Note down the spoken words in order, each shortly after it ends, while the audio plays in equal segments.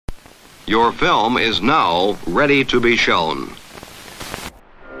Your film is now ready to be shown.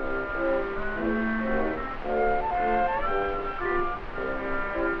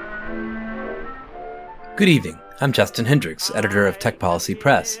 Good evening. I'm Justin Hendricks, editor of Tech Policy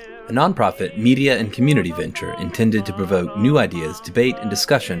Press, a nonprofit media and community venture intended to provoke new ideas, debate, and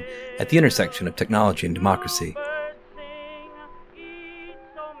discussion at the intersection of technology and democracy.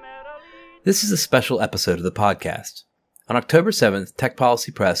 This is a special episode of the podcast. On October 7th, Tech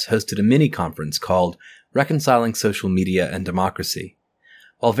Policy Press hosted a mini-conference called Reconciling Social Media and Democracy.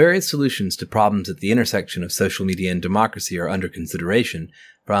 While various solutions to problems at the intersection of social media and democracy are under consideration,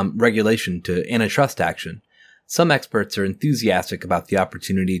 from regulation to antitrust action, some experts are enthusiastic about the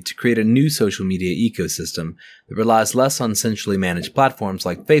opportunity to create a new social media ecosystem that relies less on centrally managed platforms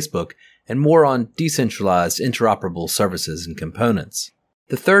like Facebook and more on decentralized, interoperable services and components.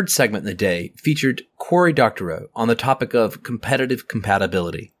 The third segment of the day featured Cory Doctorow on the topic of competitive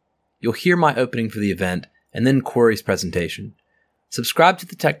compatibility. You'll hear my opening for the event and then Cory's presentation. Subscribe to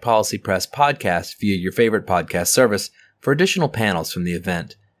the Tech Policy Press podcast via your favorite podcast service for additional panels from the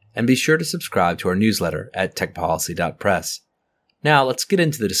event, and be sure to subscribe to our newsletter at techpolicy.press. Now, let's get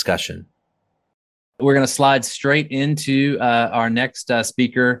into the discussion. We're going to slide straight into our next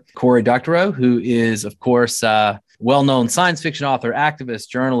speaker, Cory Doctorow, who is, of course, well-known science fiction author, activist,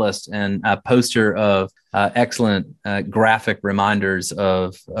 journalist, and poster of excellent graphic reminders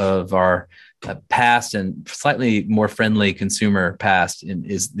of our past and slightly more friendly consumer past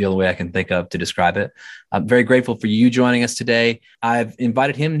is the only way I can think of to describe it. I'm very grateful for you joining us today. I've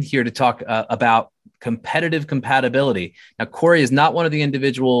invited him here to talk about competitive compatibility. Now, Cory is not one of the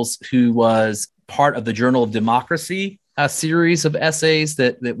individuals who was part of the Journal of Democracy series of essays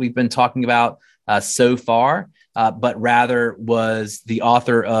that we've been talking about so far. But rather was the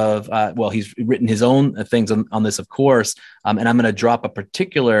author of, he's written his own things on this, of course, and I'm going to drop a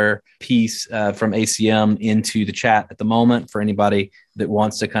particular piece from ACM into the chat at the moment for anybody that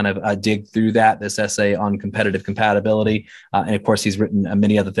wants to kind of dig through this essay on competitive compatibility. And of course, he's written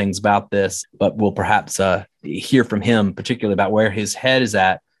many other things about this, but we'll perhaps hear from him particularly about where his head is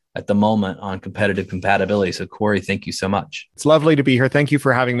at the moment on competitive compatibility. So Cory, thank you so much. It's lovely to be here. Thank you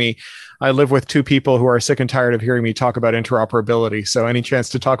for having me. I live with two people who are sick and tired of hearing me talk about interoperability. So any chance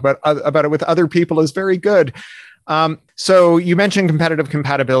to talk about it with other people is very good. So you mentioned competitive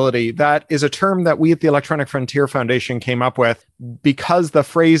compatibility. That is a term that we at the Electronic Frontier Foundation came up with because the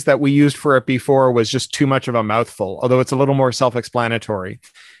phrase that we used for it before was just too much of a mouthful, although it's a little more self-explanatory.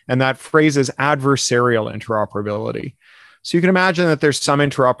 And that phrase is adversarial interoperability. So you can imagine that there's some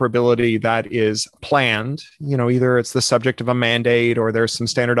interoperability that is planned, either it's the subject of a mandate or there's some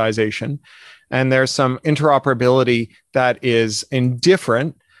standardization. And there's some interoperability that is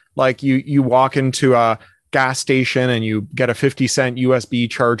indifferent, like you walk into a gas station and you get a 50-cent USB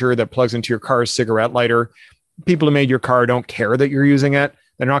charger that plugs into your car's cigarette lighter. People who made your car don't care that you're using it.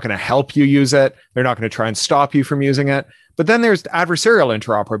 They're not going to help you use it. They're not going to try and stop you from using it. But then there's adversarial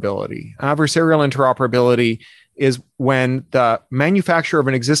interoperability. Adversarial interoperability is when the manufacturer of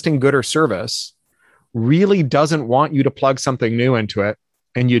an existing good or service really doesn't want you to plug something new into it,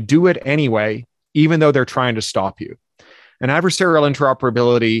 and you do it anyway, even though they're trying to stop you. And adversarial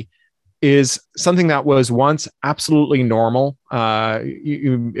interoperability is something that was once absolutely normal.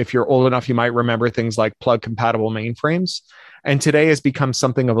 If you're old enough, you might remember things like plug-compatible mainframes, and today has become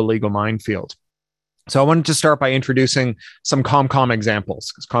something of a legal minefield. So I wanted to start by introducing some ComCom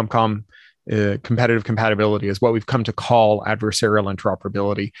examples, because ComCom competitive compatibility is what we've come to call adversarial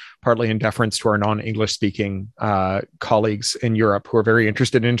interoperability, partly in deference to our non-English speaking colleagues in Europe who are very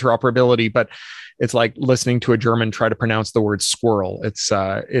interested in interoperability, but it's like listening to a German try to pronounce the word squirrel. It's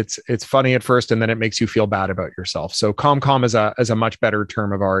funny at first, and then it makes you feel bad about yourself. So ComCom is a much better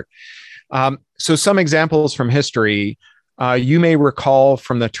term of art. So some examples from history, you may recall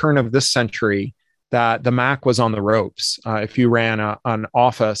from the turn of this century that the Mac was on the ropes. If you ran an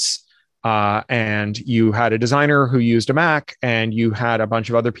office and you had a designer who used a Mac and you had a bunch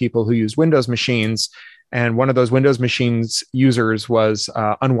of other people who used Windows machines, and one of those Windows machines users was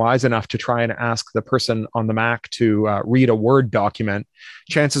unwise enough to try and ask the person on the Mac to read a Word document,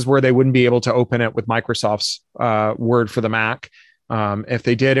 chances were they wouldn't be able to open it with Microsoft's Word for the Mac. If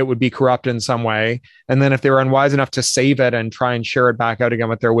they did, it would be corrupt in some way. And then if they were unwise enough to save it and try and share it back out again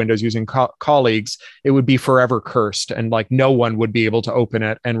with their Windows using colleagues, it would be forever cursed. And no one would be able to open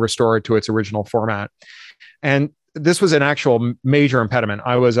it and restore it to its original format. And this was an actual major impediment.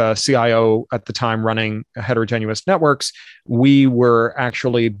 I was a CIO at the time running heterogeneous networks. We were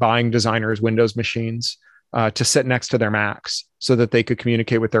actually buying designers' Windows machines to sit next to their Macs so that they could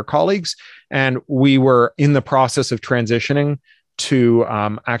communicate with their colleagues. And we were in the process of transitioning to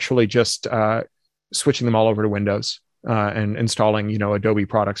actually just switching them all over to Windows and installing, Adobe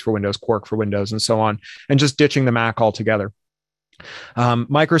products for Windows, Quark for Windows, and so on, and just ditching the Mac altogether.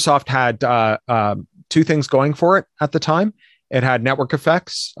 Microsoft had two things going for it at the time. It had network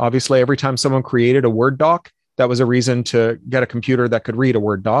effects. Obviously, every time someone created a Word doc, that was a reason to get a computer that could read a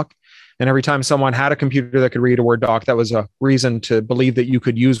Word doc. And every time someone had a computer that could read a Word doc, that was a reason to believe that you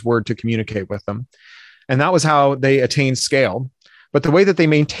could use Word to communicate with them. And that was how they attained scale. But the way that they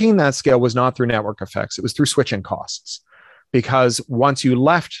maintained that scale was not through network effects. It was through switching costs. Because once you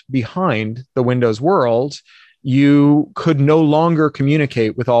left behind the Windows world, you could no longer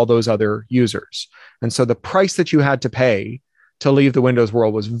communicate with all those other users. And so the price that you had to pay to leave the Windows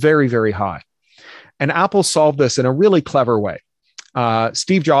world was very, very high. And Apple solved this in a really clever way.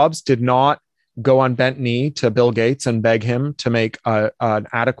 Steve Jobs did not go on bent knee to Bill Gates and beg him to make an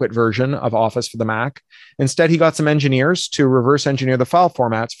adequate version of Office for the Mac. Instead, he got some engineers to reverse engineer the file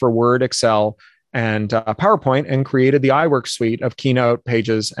formats for Word, Excel, and PowerPoint, and created the iWork suite of Keynote,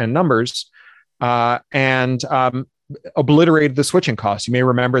 Pages, and Numbers, and obliterated the switching costs. You may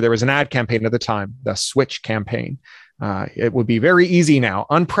remember there was an ad campaign at the time, the Switch campaign. It would be very easy now,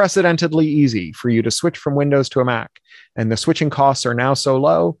 unprecedentedly easy for you to switch from Windows to a Mac. And the switching costs are now so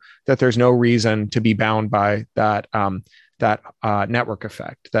low that there's no reason to be bound by that network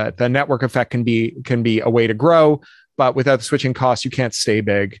effect. That the network effect can be a way to grow, but without the switching costs, you can't stay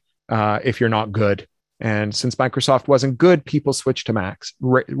big if you're not good. And since Microsoft wasn't good, people switched to Macs,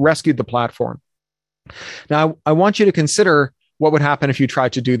 rescued the platform. Now, I want you to consider what would happen if you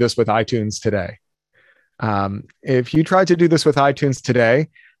tried to do this with iTunes today. If you tried to do this with iTunes today,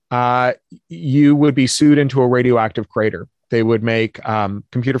 you would be sued into a radioactive crater. They would make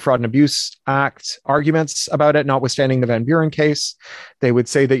Computer Fraud and Abuse Act arguments about it, notwithstanding the Van Buren case. They would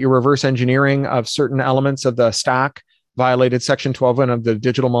say that your reverse engineering of certain elements of the stack violated Section 12 of the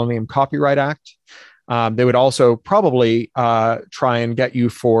Digital Millennium Copyright Act. They would also probably try and get you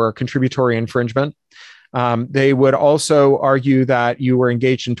for contributory infringement. They would also argue that you were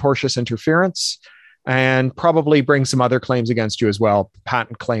engaged in tortious interference, and probably bring some other claims against you as well,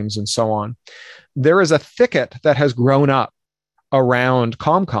 patent claims and so on. There is a thicket that has grown up around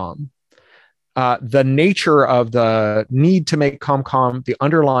ComCom. The nature of the need to make ComCom, the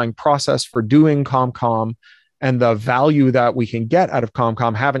underlying process for doing ComCom, and the value that we can get out of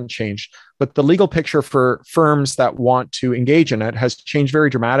ComCom haven't changed. But the legal picture for firms that want to engage in it has changed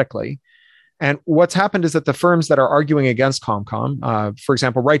very dramatically. And what's happened is that the firms that are arguing against ComCom, for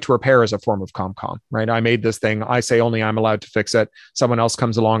example, right to repair is a form of ComCom, right? I made this thing. I say only I'm allowed to fix it. Someone else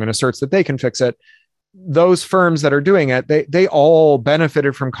comes along and asserts that they can fix it. Those firms that are doing it, they all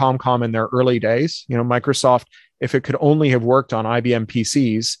benefited from ComCom in their early days. Microsoft, if it could only have worked on IBM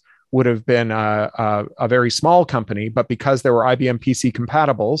PCs, would have been a very small company. But because there were IBM PC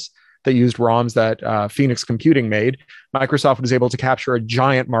compatibles that used ROMs that Phoenix Computing made, Microsoft was able to capture a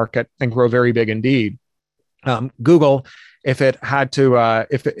giant market and grow very big indeed. Google, if it had to,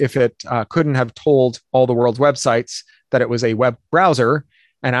 if it couldn't have told all the world's websites that it was a web browser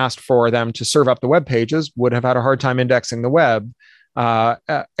and asked for them to serve up the web pages, would have had a hard time indexing the web.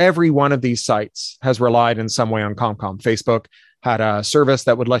 Every one of these sites has relied in some way on ComCom. Facebook had a service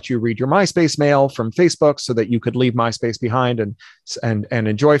that would let you read your MySpace mail from Facebook so that you could leave MySpace behind and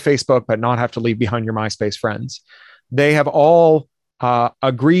enjoy Facebook, but not have to leave behind your MySpace friends. They have all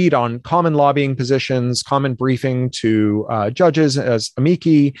agreed on common lobbying positions, common briefing to judges as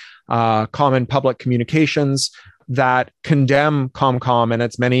amici, common public communications that condemn ComCom and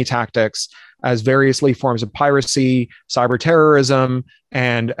its many tactics as variously forms of piracy, cyber terrorism,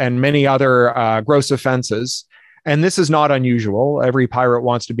 and many other gross offenses. And this is not unusual. Every pirate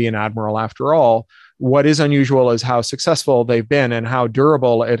wants to be an admiral after all. What is unusual is how successful they've been and how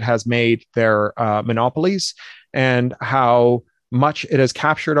durable it has made their monopolies, and how much it has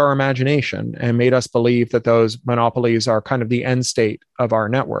captured our imagination and made us believe that those monopolies are kind of the end state of our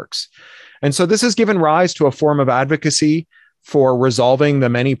networks. And so this has given rise to a form of advocacy for resolving the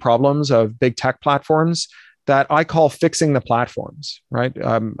many problems of big tech platforms that I call fixing the platforms, right?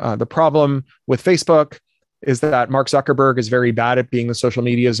 The problem with Facebook is that Mark Zuckerberg is very bad at being the social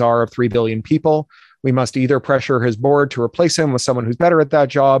media czar of 3 billion people. We must either pressure his board to replace him with someone who's better at that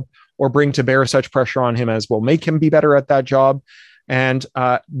job, or bring to bear such pressure on him as will make him be better at that job. And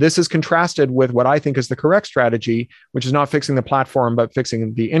this is contrasted with what I think is the correct strategy, which is not fixing the platform, but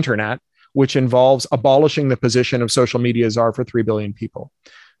fixing the internet, which involves abolishing the position of social media czar for 3 billion people.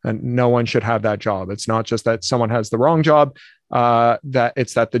 And no one should have that job. It's not just that someone has the wrong job, that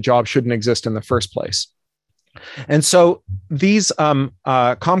it's that the job shouldn't exist in the first place. And so these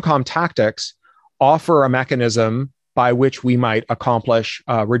ComCom tactics offer a mechanism by which we might accomplish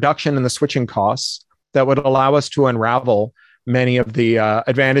a reduction in the switching costs that would allow us to unravel many of the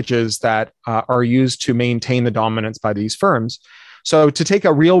advantages that are used to maintain the dominance by these firms. So to take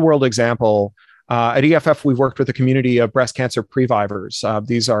a real world example, at EFF, we've worked with a community of breast cancer previvors.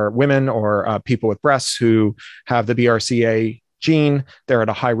 These are women or people with breasts who have the BRCA gene. They're at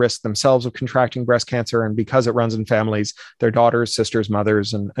a high risk themselves of contracting breast cancer. And because it runs in families, their daughters, sisters,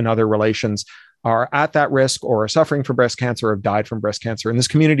 mothers, and other relations are at that risk or are suffering from breast cancer or have died from breast cancer. And this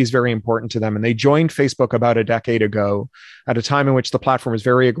community is very important to them. And they joined Facebook about a decade ago at a time in which the platform was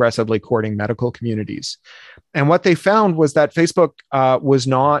very aggressively courting medical communities. And what they found was that Facebook was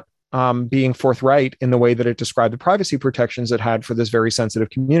not being forthright in the way that it described the privacy protections it had for this very sensitive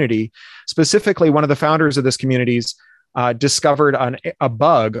community. Specifically, one of the founders of this community's discovered a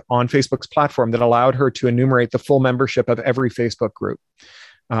bug on Facebook's platform that allowed her to enumerate the full membership of every Facebook group,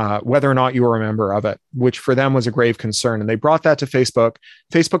 whether or not you were a member of it, which for them was a grave concern. And they brought that to Facebook.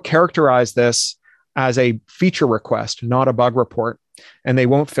 Facebook characterized this as a feature request, not a bug report, and they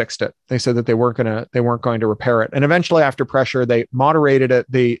won't fix it. They said that they weren't going to repair it. And eventually, after pressure, they moderated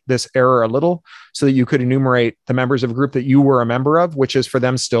this error a little so that you could enumerate the members of a group that you were a member of, which is for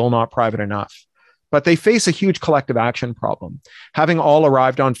them still not private enough. But they face a huge collective action problem. Having all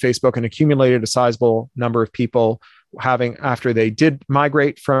arrived on Facebook and accumulated a sizable number of people, after they did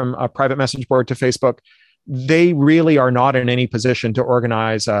migrate from a private message board to Facebook, they really are not in any position to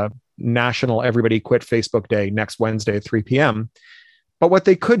organize a national Everybody Quit Facebook Day next Wednesday at 3 p.m. But what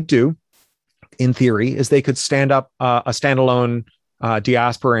they could do, in theory, is they could stand up a standalone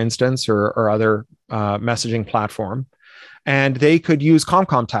diaspora instance or other messaging platform. And they could use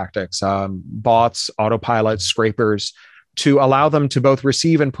ComCom tactics, bots, autopilots, scrapers, to allow them to both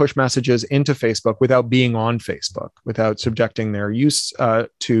receive and push messages into Facebook without being on Facebook, without subjecting their use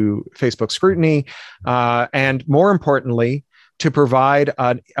to Facebook scrutiny. And more importantly, to provide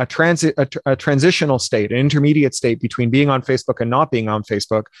a transitional state, an intermediate state between being on Facebook and not being on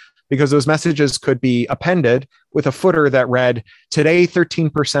Facebook, because those messages could be appended with a footer that read, today,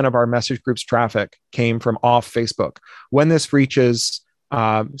 13% of our message group's traffic came from off Facebook. When this reaches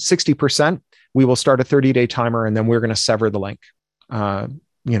 60%, we will start a 30-day timer, and then we're going to sever the link.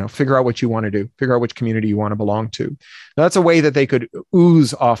 Figure out what you want to do, figure out which community you want to belong to. Now, that's a way that they could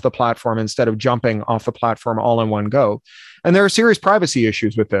ooze off the platform instead of jumping off the platform all in one go. And there are serious privacy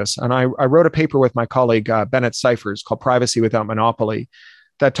issues with this. And I wrote a paper with my colleague, Bennett Cyphers, called Privacy Without Monopoly,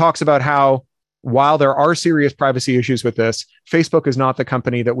 that talks about how, while there are serious privacy issues with this, Facebook is not the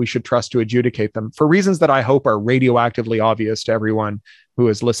company that we should trust to adjudicate them, for reasons that I hope are radioactively obvious to everyone who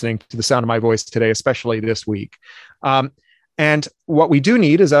is listening to the sound of my voice today, especially this week. And what we do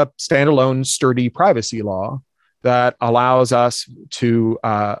need is a standalone, sturdy privacy law that allows us to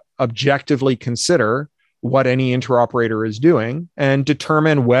objectively consider what any interoperator is doing and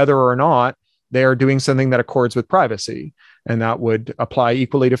determine whether or not they are doing something that accords with privacy. And that would apply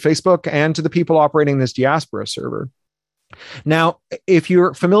equally to Facebook and to the people operating this diaspora server. Now, if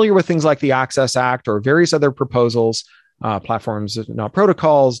you're familiar with things like the Access Act or various other proposals, platforms, not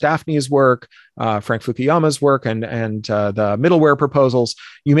protocols, Daphne's work, Frank Fukuyama's work, and the middleware proposals,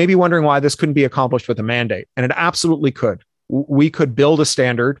 you may be wondering why this couldn't be accomplished with a mandate. And it absolutely could. We could build a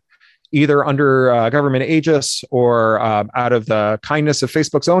standard either under government aegis or out of the kindness of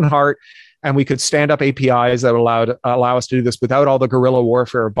Facebook's own heart, and we could stand up APIs that would allow us to do this without all the guerrilla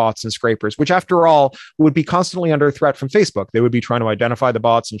warfare of bots and scrapers, which, after all, would be constantly under threat from Facebook. They would be trying to identify the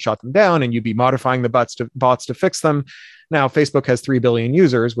bots and shut them down, and you'd be modifying the bots to fix them. Now, Facebook has 3 billion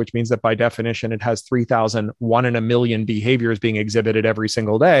users, which means that by definition, it has 3,000 one in a million behaviors being exhibited every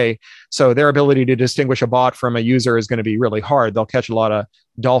single day. So their ability to distinguish a bot from a user is going to be really hard. They'll catch a lot of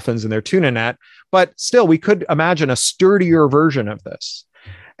dolphins in their tuna net. But still, we could imagine a sturdier version of this.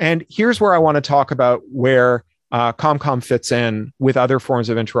 And here's where I want to talk about where ComCom fits in with other forms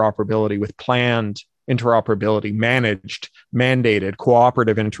of interoperability, with planned interoperability, managed, mandated,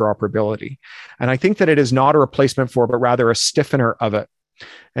 cooperative interoperability. And I think that it is not a replacement for, but rather a stiffener of it.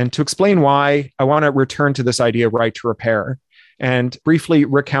 And to explain why, I want to return to this idea of right to repair and briefly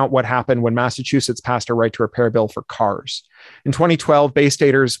recount what happened when Massachusetts passed a right to repair bill for cars. In 2012, Bay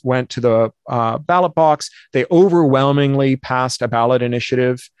Staters went to the ballot box. They overwhelmingly passed a ballot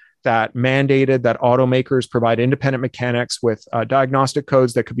initiative that mandated that automakers provide independent mechanics with diagnostic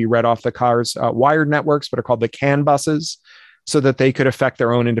codes that could be read off the car's wired networks, but are called the CAN buses, so that they could effect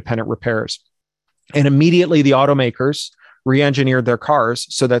their own independent repairs. And immediately the automakers re-engineered their cars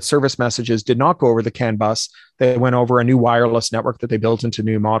so that service messages did not go over the CAN bus. They went over a new wireless network that they built into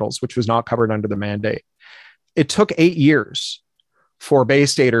new models, which was not covered under the mandate. It took 8 years for Bay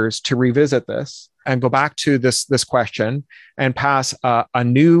Staters to revisit this and go back to this question and pass a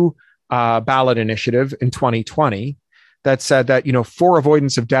new ballot initiative in 2020 that said that, for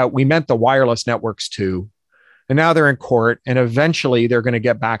avoidance of doubt, we meant the wireless networks too. And now they're in court, and eventually they're going to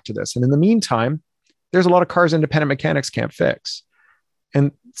get back to this. And in the meantime, there's a lot of cars independent mechanics can't fix.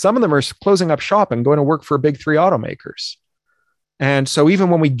 And some of them are closing up shop and going to work for big three automakers. And so even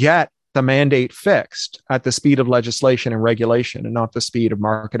when we get the mandate fixed at the speed of legislation and regulation and not the speed of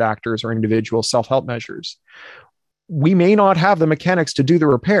market actors or individual self-help measures, we may not have the mechanics to do the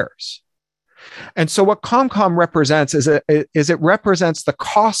repairs. And so what ComCom represents is it represents the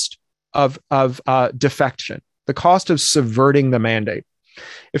cost of defection, the cost of subverting the mandate.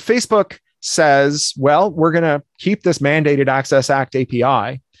 If Facebook says, well, we're going to keep this mandated Access Act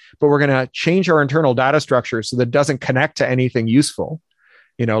API, but we're going to change our internal data structure so that it doesn't connect to anything useful.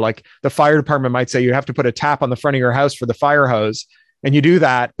 Like the fire department might say you have to put a tap on the front of your house for the fire hose, and you do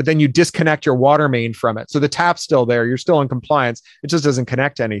that, but then you disconnect your water main from it. So the tap's still there. You're still in compliance. It just doesn't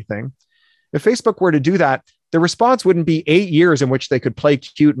connect to anything. If Facebook were to do that, the response wouldn't be 8 years in which they could play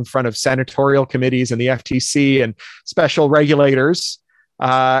cute in front of senatorial committees and the FTC and special regulators.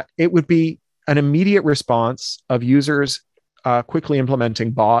 It would be an immediate response of users quickly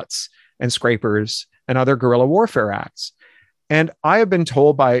implementing bots and scrapers and other guerrilla warfare acts. And I have been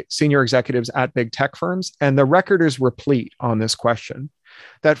told by senior executives at big tech firms, and the record is replete on this question,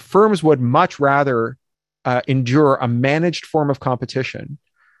 that firms would much rather endure a managed form of competition,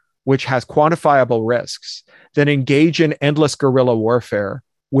 which has quantifiable risks, than engage in endless guerrilla warfare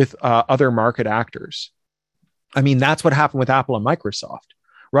with other market actors. I mean, that's what happened with Apple and Microsoft.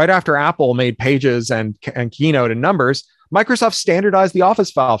 Right after Apple made Pages and Keynote and Numbers, Microsoft standardized the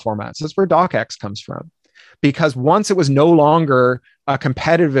Office file formats. That's where DocX comes from. Because once it was no longer a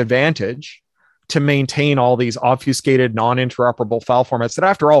competitive advantage to maintain all these obfuscated, non-interoperable file formats that,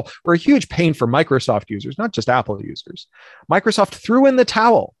 after all, were a huge pain for Microsoft users, not just Apple users, Microsoft threw in the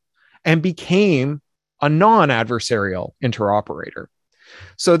towel and became a non-adversarial interoperator.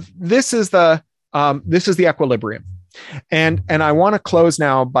 So this is the equilibrium. And I want to close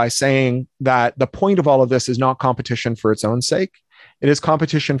now by saying that the point of all of this is not competition for its own sake. It is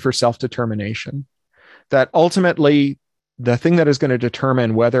competition for self-determination. That ultimately, the thing that is going to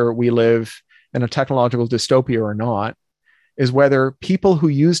determine whether we live in a technological dystopia or not is whether people who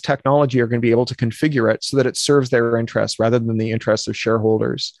use technology are going to be able to configure it so that it serves their interests rather than the interests of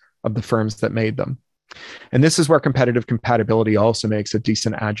shareholders of the firms that made them. And this is where competitive compatibility also makes a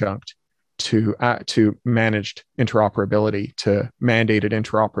decent adjunct to managed interoperability, to mandated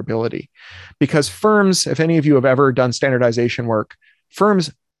interoperability. Because firms, if any of you have ever done standardization work, firms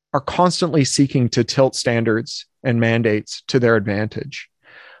are constantly seeking to tilt standards and mandates to their advantage.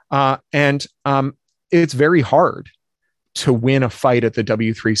 And it's very hard to win a fight at the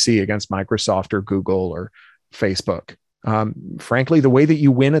W3C against Microsoft or Google or Facebook. Frankly, the way that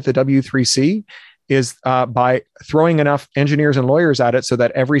you win at the W3C is by throwing enough engineers and lawyers at it so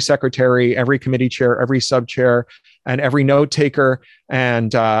that every secretary, every committee chair, every sub-chair, and every note taker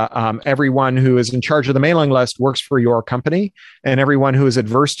and everyone who is in charge of the mailing list works for your company, and everyone who is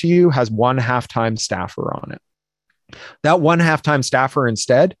adverse to you has one half-time staffer on it. That one half-time staffer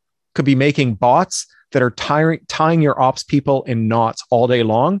instead could be making bots that are tying your ops people in knots all day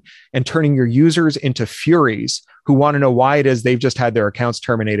long and turning your users into furies who want to know why it is they've just had their accounts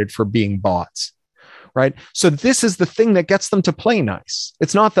terminated for being bots. Right. So this is the thing that gets them to play nice.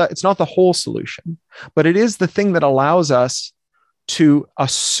 It's not the whole solution, but it is the thing that allows us to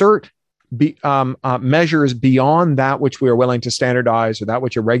assert measures beyond that which we are willing to standardize or that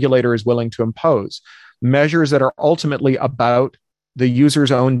which a regulator is willing to impose. Measures that are ultimately about the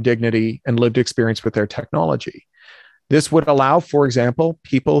user's own dignity and lived experience with their technology. This would allow, for example,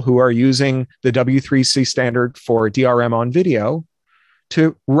 people who are using the W3C standard for DRM on video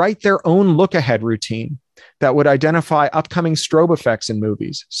to write their own look-ahead routine that would identify upcoming strobe effects in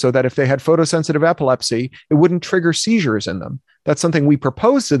movies so that if they had photosensitive epilepsy, it wouldn't trigger seizures in them. That's something we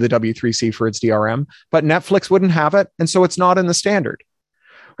proposed to the W3C for its DRM, but Netflix wouldn't have it, and so it's not in the standard.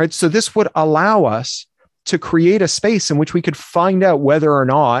 Right? So this would allow us to create a space in which we could find out whether or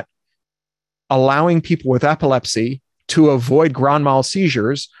not allowing people with epilepsy to avoid grand mal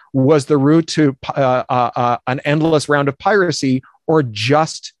seizures was the route to an endless round of piracy, or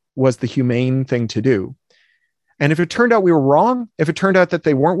just was the humane thing to do. And if it turned out we were wrong, if it turned out that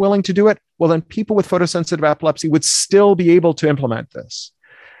they weren't willing to do it, well, then people with photosensitive epilepsy would still be able to implement this.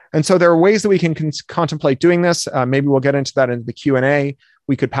 And so there are ways that we can contemplate doing this. Maybe we'll get into that in the Q&A.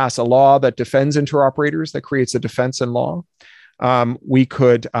 We could pass a law that defends interoperators, that creates a defense in law. We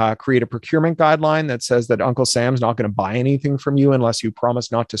could create a procurement guideline that says that Uncle Sam's not going to buy anything from you unless you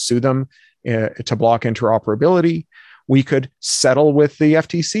promise not to sue them to block interoperability. We could settle with the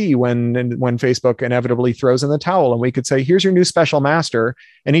FTC when Facebook inevitably throws in the towel, and we could say, here's your new special master.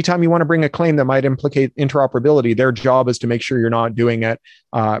 Anytime you want to bring a claim that might implicate interoperability, their job is to make sure you're not doing it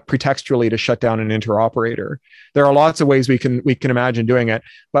pretextually to shut down an interoperator. There are lots of ways we can imagine doing it,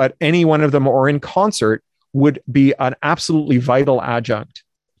 but any one of them or in concert would be an absolutely vital adjunct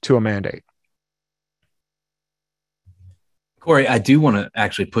to a mandate. Cory, I do want to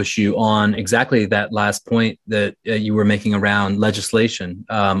actually push you on exactly that last point that you were making around legislation.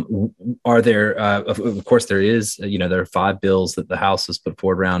 Are there, of course, there is, there are 5 bills that the House has put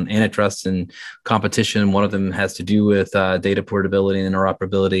forward around antitrust and competition. One of them has to do with data portability and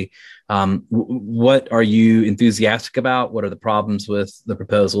interoperability. What are you enthusiastic about? What are the problems with the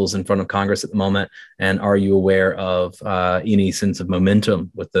proposals in front of Congress at the moment? And are you aware of any sense of momentum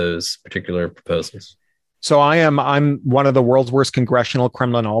with those particular proposals? So I'm one of the world's worst congressional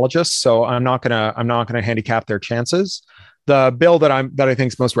criminologists. So I'm not gonna handicap their chances. The bill that I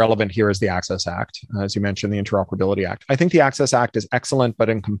think is most relevant here is the Access Act, as you mentioned, the Interoperability Act. I think the Access Act is excellent but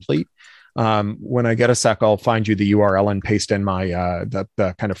incomplete. When I get a sec, I'll find you the URL and paste in my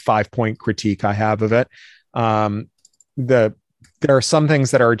the kind of 5-point critique I have of it. There are some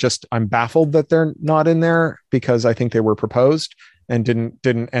things that are just, I'm baffled that they're not in there because I think they were proposed and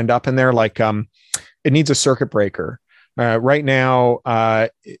didn't end up in there. Like it needs a circuit breaker. Right now,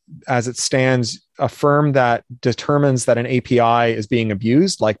 as it stands, a firm that determines that an API is being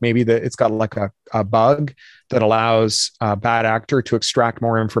abused, like maybe it's got like a bug that allows a bad actor to extract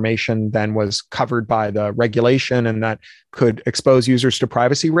more information than was covered by the regulation and that could expose users to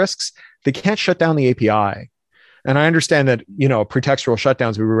privacy risks, they can't shut down the API. And I understand that, pretextual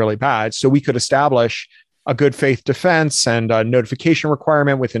shutdowns would be really bad. So we could establish a good faith defense and a notification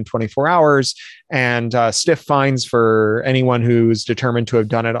requirement within 24 hours and stiff fines for anyone who's determined to have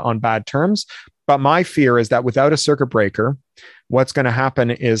done it on bad terms. But my fear is that without a circuit breaker, what's going to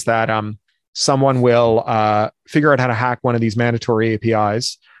happen is that someone will figure out how to hack one of these mandatory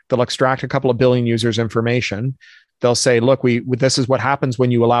APIs. They'll extract a couple of billion users' information. They'll say, look, this is what happens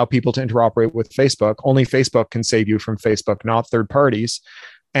when you allow people to interoperate with Facebook. Only Facebook can save you from Facebook, not third parties.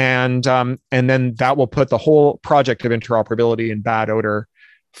 And then that will put the whole project of interoperability in bad odor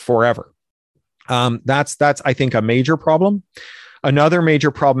forever. That's I think a major problem. Another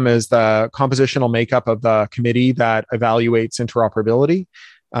major problem is the compositional makeup of the committee that evaluates interoperability.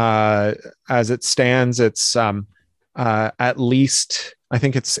 As it stands, it's at least, I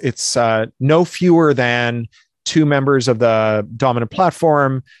think it's no fewer than 2 members of the dominant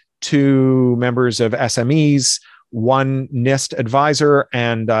platform, 2 members of SMEs, 1 NIST advisor,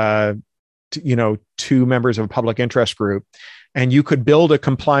 and 2 members of a public interest group. And you could build a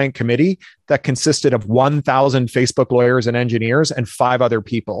compliant committee that consisted of 1,000 Facebook lawyers and engineers and 5 other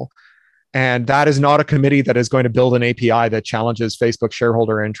people. And that is not a committee that is going to build an API that challenges Facebook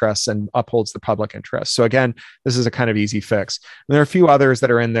shareholder interests and upholds the public interest. So again, this is a kind of easy fix. And there are a few others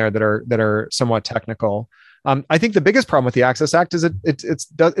that are in there that are somewhat technical. I think the biggest problem with the Access Act is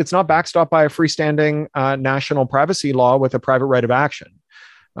it's not backstopped by a freestanding national privacy law with a private right of action.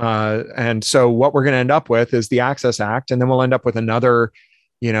 And so what we're going to end up with is the Access Act, and then we'll end up with another,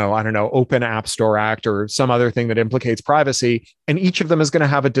 Open App Store Act or some other thing that implicates privacy. And each of them is going to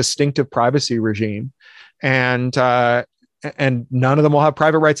have a distinctive privacy regime. And none of them will have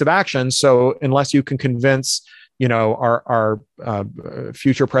private rights of action. So unless you can convince, our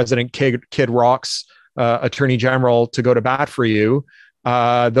future president, Kid Rock's Attorney General to go to bat for you,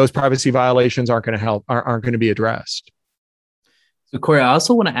 those privacy violations aren't going to be addressed. So, Cory, I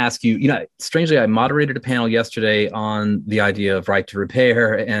also want to ask you, strangely, I moderated a panel yesterday on the idea of right to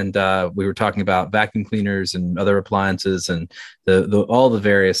repair, and we were talking about vacuum cleaners and other appliances and all the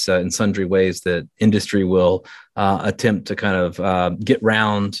various and sundry ways that industry will attempt to kind of get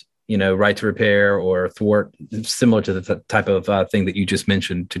round, right to repair or thwart, similar to the type of thing that you just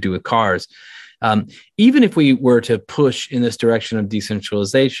mentioned to do with cars. Even if we were to push in this direction of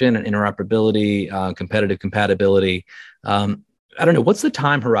decentralization and interoperability, competitive compatibility, I don't know, what's the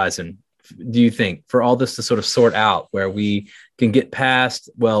time horizon, do you think, for all this to sort of sort out where we can get past,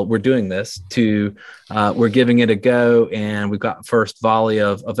 well, we're doing this, to we're giving it a go and we've got first volley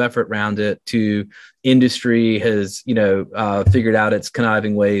of effort around it, to industry has, figured out its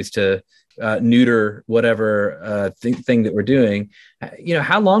conniving ways to neuter whatever thing that we're doing.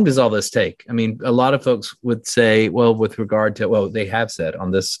 How long does all this take? I mean, a lot of folks would say, well, with regard to, well, they have said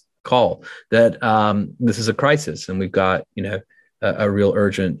on this call that this is a crisis and we've got, a real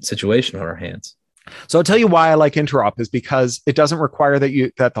urgent situation on our hands. So I'll tell you why I like interop is because it doesn't require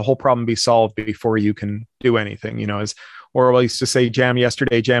that the whole problem be solved before you can do anything. As Orwell used to say, jam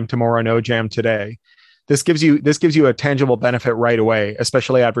yesterday, jam tomorrow, no jam today. This gives you a tangible benefit right away,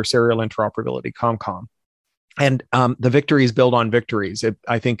 especially adversarial interoperability, COM. And the victories build on victories.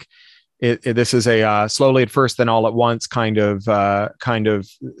 I think this is a slowly at first, then all at once kind of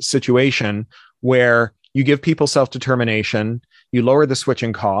situation where you give people self-determination, you lower the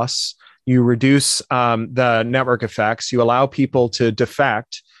switching costs, you reduce the network effects, you allow people to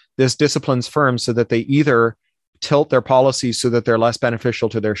defect. This disciplines firms so that they either tilt their policies so that they're less beneficial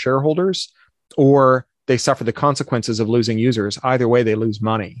to their shareholders, or they suffer the consequences of losing users. Either way, they lose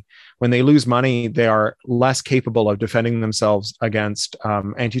money. When they lose money, they are less capable of defending themselves against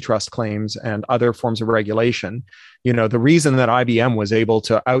antitrust claims and other forms of regulation. The reason that IBM was able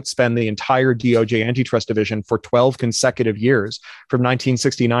to outspend the entire DOJ antitrust division for 12 consecutive years from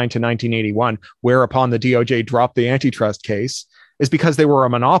 1969 to 1981, whereupon the DOJ dropped the antitrust case, is because they were a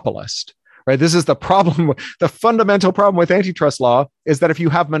monopolist. Right. This is the problem. The fundamental problem with antitrust law is that if you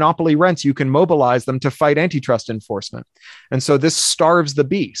have monopoly rents, you can mobilize them to fight antitrust enforcement. And so this starves the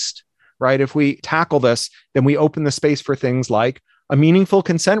beast. Right. If we tackle this, then we open the space for things like a meaningful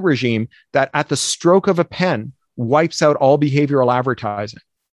consent regime that at the stroke of a pen wipes out all behavioral advertising.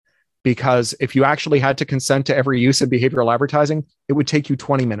 Because if you actually had to consent to every use of behavioral advertising, it would take you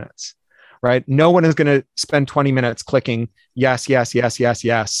 20 minutes. Right. No one is going to spend 20 minutes clicking yes, yes, yes, yes,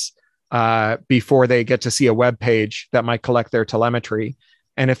 yes. Before they get to see a web page that might collect their telemetry.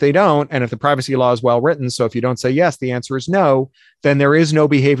 And if they don't, and if the privacy law is well written, so if you don't say yes, the answer is no, then there is no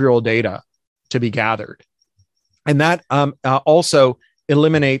behavioral data to be gathered. And that also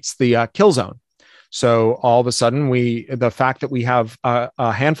eliminates the kill zone. So all of a sudden, the fact that we have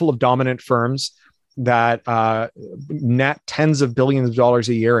a handful of dominant firms that net tens of billions of dollars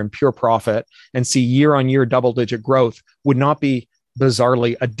a year in pure profit and see year-on-year double-digit growth would not be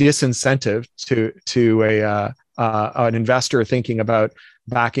bizarrely a disincentive to an investor thinking about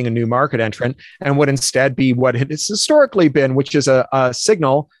backing a new market entrant, and would instead be what it has historically been, which is a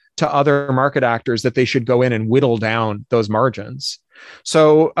signal to other market actors that they should go in and whittle down those margins.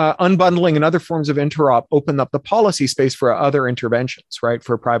 So unbundling and other forms of interop open up the policy space for other interventions, right?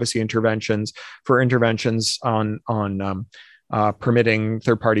 For privacy interventions, for interventions on permitting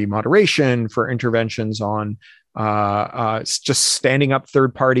third-party moderation, for interventions on just standing up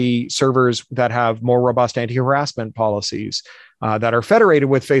third-party servers that have more robust anti-harassment policies that are federated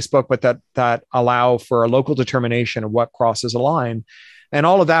with Facebook, but that allow for a local determination of what crosses a line. And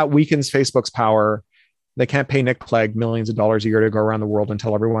all of that weakens Facebook's power. They can't pay Nick Clegg millions of dollars a year to go around the world and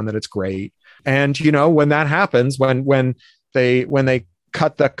tell everyone that it's great. And when that happens, when they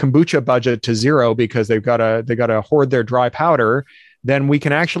cut the kombucha budget to zero because they got to hoard their dry powder, then we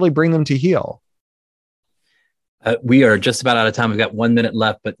can actually bring them to heel. We are just about out of time. We've got 1 minute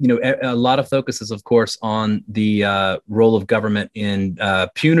left, but a lot of focus is, of course, on the role of government in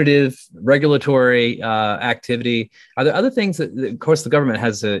punitive regulatory activity. Are there other things that, of course, the government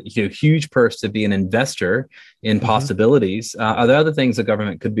has a huge purse to be an investor in possibilities? Are there other things the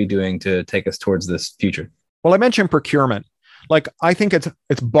government could be doing to take us towards this future? Well, I mentioned procurement. Like, I think it's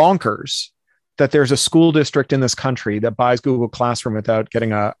bonkers that there's a school district in this country that buys Google Classroom without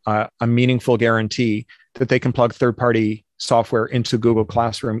getting a meaningful guarantee that they can plug third-party software into Google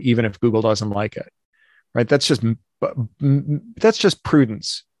Classroom, even if Google doesn't like it, right? That's just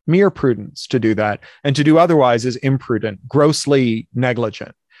prudence, mere prudence to do that. And to do otherwise is imprudent, grossly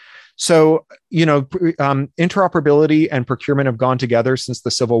negligent. So, interoperability and procurement have gone together since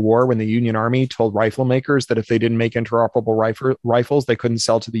the Civil War, when the Union Army told rifle makers that if they didn't make interoperable rifles, they couldn't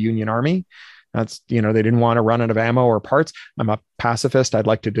sell to the Union Army. That's, they didn't want to run out of ammo or parts. I'm a pacifist. I'd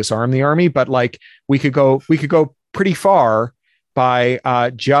like to disarm the army, but we could go pretty far by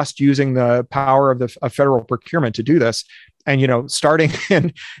just using the power of federal procurement to do this. And, starting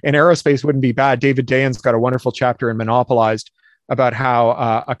in aerospace wouldn't be bad. David Dayen's got a wonderful chapter in Monopolized about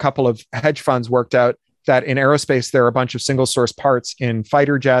how a couple of hedge funds worked out that in aerospace, there are a bunch of single source parts in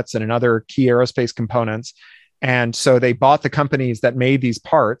fighter jets and in other key aerospace components. And so they bought the companies that made these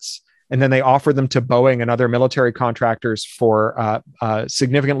parts, and then they offered them to Boeing and other military contractors for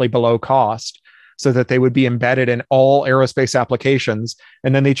significantly below cost, so that they would be embedded in all aerospace applications.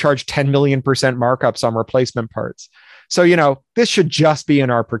 And then they charged 10 million % markups on replacement parts. So, this should just be in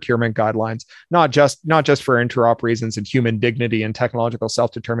our procurement guidelines, not just for interop reasons and human dignity and technological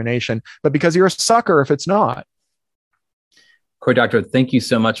self-determination, but because you're a sucker if it's not. Cory Doctorow, thank you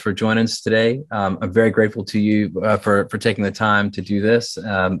so much for joining us today. I'm very grateful to you for taking the time to do this.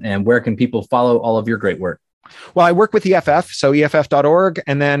 And where can people follow all of your great work? Well, I work with EFF, so EFF.org,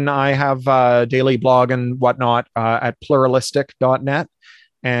 and then I have a daily blog and whatnot at pluralistic.net,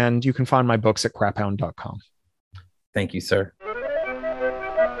 and you can find my books at craphound.com. Thank you, sir.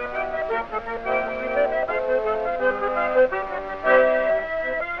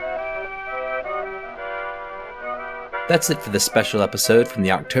 That's it for this special episode from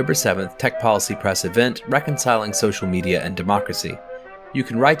the October 7th Tech Policy Press event, Reconciling Social Media and Democracy. You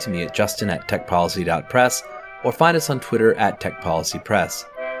can write to me at justin@techpolicy.press or find us on Twitter at techpolicypress.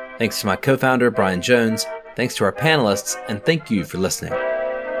 Thanks to my co-founder, Brian Jones. Thanks to our panelists, and thank you for listening.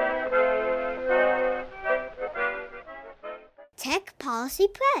 Tech Policy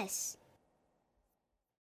Press.